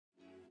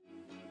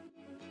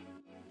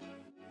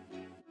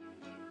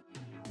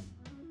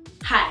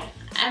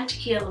I'm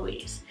Takiyah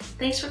Louise.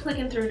 Thanks for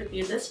clicking through to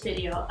view this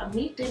video of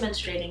me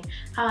demonstrating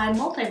how I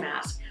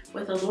multi-mask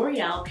with the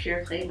L'Oreal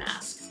Pure Clay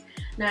masks.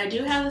 Now I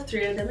do have the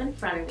three of them in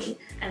front of me,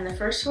 and the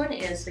first one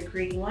is the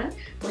green one,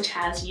 which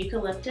has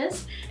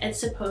eucalyptus. It's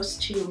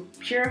supposed to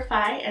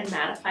purify and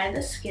mattify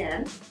the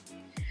skin.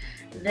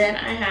 Then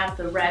I have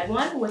the red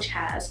one, which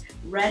has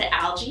red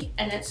algae,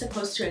 and it's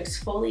supposed to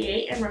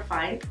exfoliate and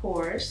refine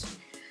pores.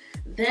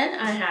 Then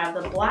I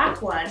have the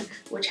black one,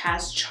 which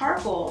has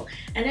charcoal,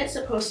 and it's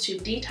supposed to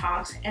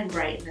detox and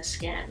brighten the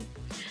skin.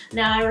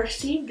 Now I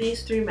received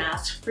these three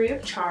masks free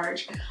of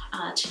charge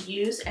to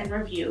use and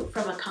review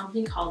from a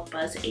company called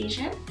Buzz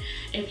Agent.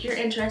 If you're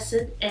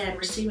interested in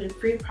receiving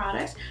free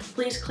products,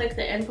 please click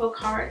the info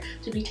card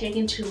to be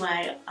taken to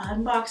my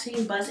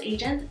unboxing Buzz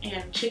Agent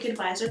and Chick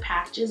Advisor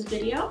packages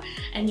video,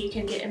 and you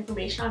can get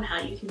information on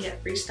how you can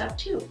get free stuff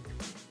too.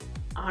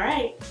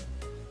 Alright,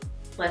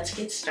 let's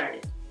get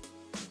started.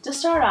 To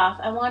start off,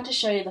 I wanted to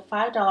show you the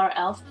 $5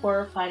 e.l.f.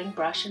 pore fighting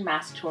brush and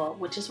mask tool,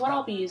 which is what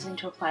I'll be using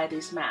to apply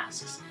these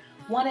masks.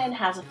 One end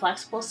has a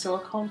flexible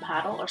silicone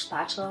paddle or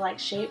spatula-like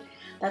shape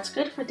that's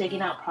good for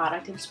digging out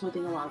product and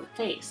smoothing along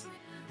the face.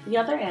 The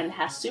other end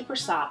has super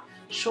soft,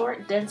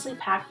 short, densely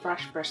packed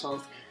brush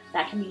bristles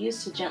that can be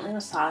used to gently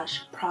massage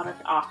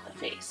product off the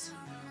face.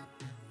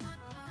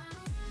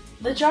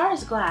 The jar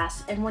is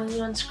glass, and when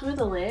you unscrew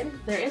the lid,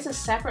 there is a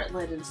separate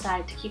lid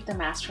inside to keep the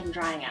mask from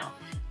drying out,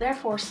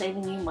 therefore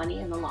saving you money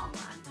in the long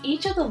run.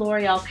 Each of the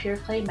L'Oreal Pure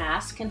Clay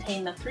masks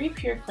contain the three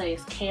pure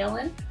clays: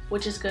 kaolin,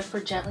 which is good for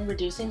gently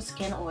reducing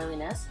skin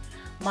oiliness;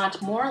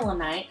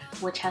 montmorillonite,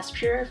 which has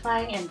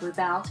purifying and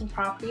rebalancing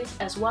properties,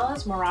 as well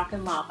as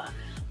Moroccan lava,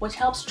 which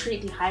helps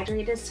treat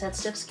dehydrated,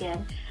 sensitive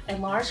skin,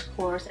 enlarge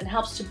pores, and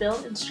helps to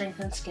build and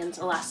strengthen skin's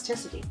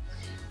elasticity.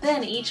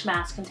 Then each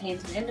mask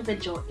contains an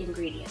individual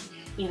ingredient,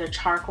 either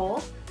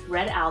charcoal,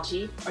 red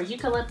algae, or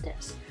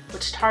eucalyptus,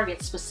 which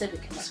targets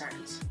specific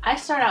concerns. I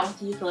start out with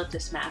the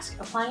eucalyptus mask,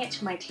 applying it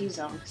to my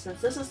T-zone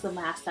since this is the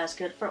mask that's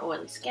good for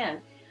oily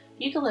skin.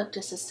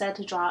 Eucalyptus is said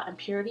to draw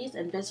impurities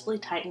and visibly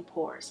tighten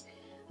pores.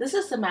 This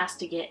is the mask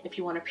to get if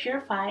you want to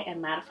purify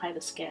and mattify the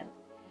skin.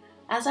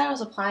 As I was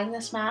applying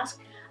this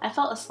mask, I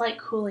felt a slight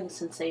cooling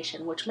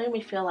sensation, which made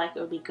me feel like it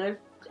would be good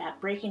at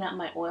breaking up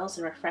my oils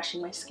and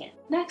refreshing my skin.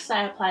 Next,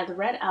 I apply the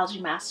red algae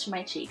mask to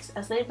my cheeks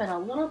as they've been a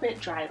little bit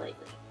dry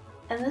lately.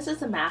 And this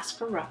is a mask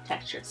for rough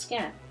textured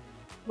skin.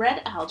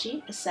 Red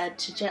algae is said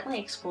to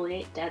gently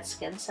exfoliate dead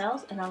skin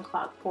cells and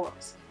unclog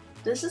pores.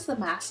 This is the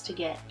mask to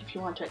get if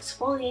you want to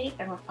exfoliate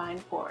and refine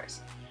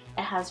pores.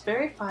 It has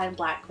very fine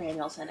black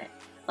granules in it,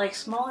 like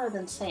smaller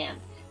than sand,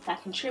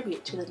 that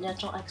contribute to the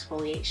gentle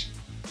exfoliation.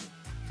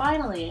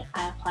 Finally,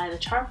 I apply the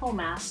charcoal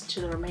mask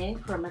to the remaining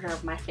perimeter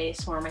of my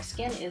face where my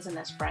skin isn't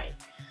as bright.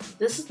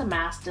 This is the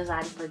mask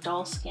designed for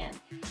dull skin.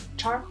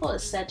 Charcoal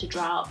is said to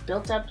draw out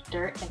built-up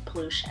dirt and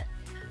pollution.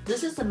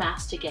 This is the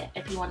mask to get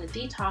if you want to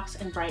detox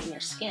and brighten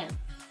your skin.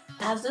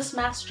 As this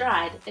mask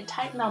dried, it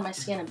tightened on my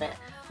skin a bit,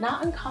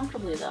 not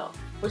uncomfortably though,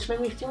 which made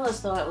me feel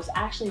as though it was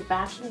actually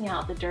vacuuming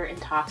out the dirt and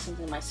toxins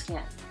in my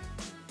skin.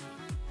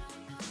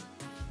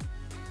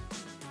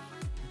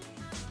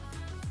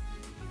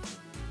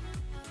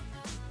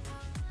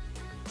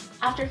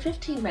 After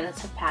 15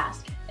 minutes have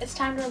passed, it's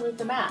time to remove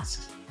the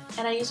masks,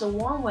 and I use a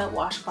warm wet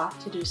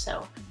washcloth to do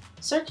so.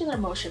 Circular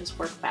motions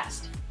work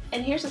best.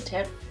 And here's a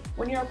tip: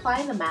 when you're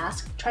applying the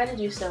mask, try to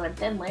do so in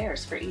thin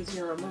layers for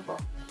easier removal.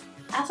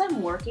 As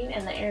I'm working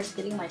and the air is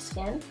hitting my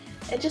skin,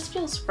 it just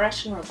feels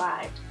fresh and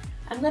revived.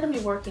 I'm going to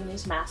be working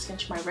these masks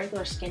into my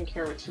regular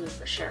skincare routine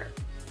for sure.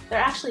 They're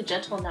actually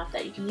gentle enough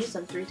that you can use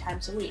them 3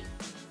 times a week.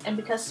 And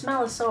because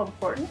smell is so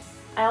important,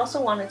 I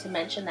also wanted to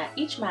mention that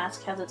each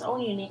mask has its own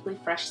uniquely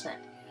fresh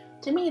scent.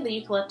 To me, the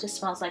eucalyptus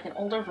smells like an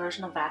older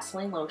version of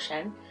Vaseline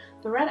lotion,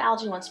 the red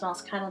algae one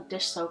smells kind of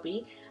dish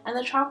soapy, and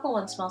the charcoal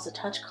one smells a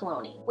touch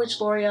cologne-y.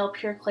 Which L'Oreal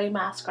Pure Clay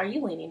mask are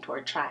you leaning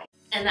toward trying?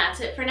 And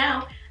that's it for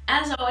now.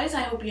 As always,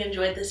 I hope you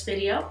enjoyed this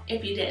video.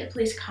 If you did,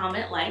 please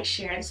comment, like,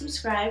 share, and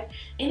subscribe.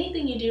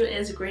 Anything you do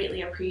is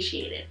greatly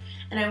appreciated.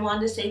 And I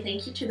wanted to say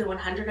thank you to the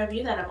 100 of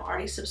you that have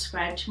already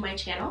subscribed to my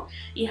channel.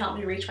 You helped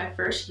me reach my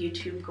first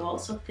YouTube goal,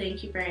 so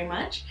thank you very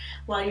much.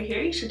 While you're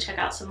here, you should check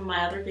out some of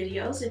my other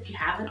videos if you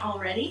haven't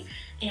already.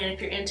 And if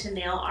you're into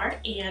nail art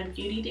and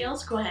beauty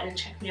deals, go ahead and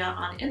check me out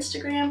on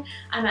Instagram.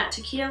 I'm at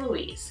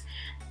TakiyahLouise.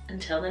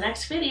 Until the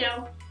next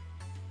video,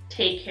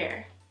 take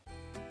care.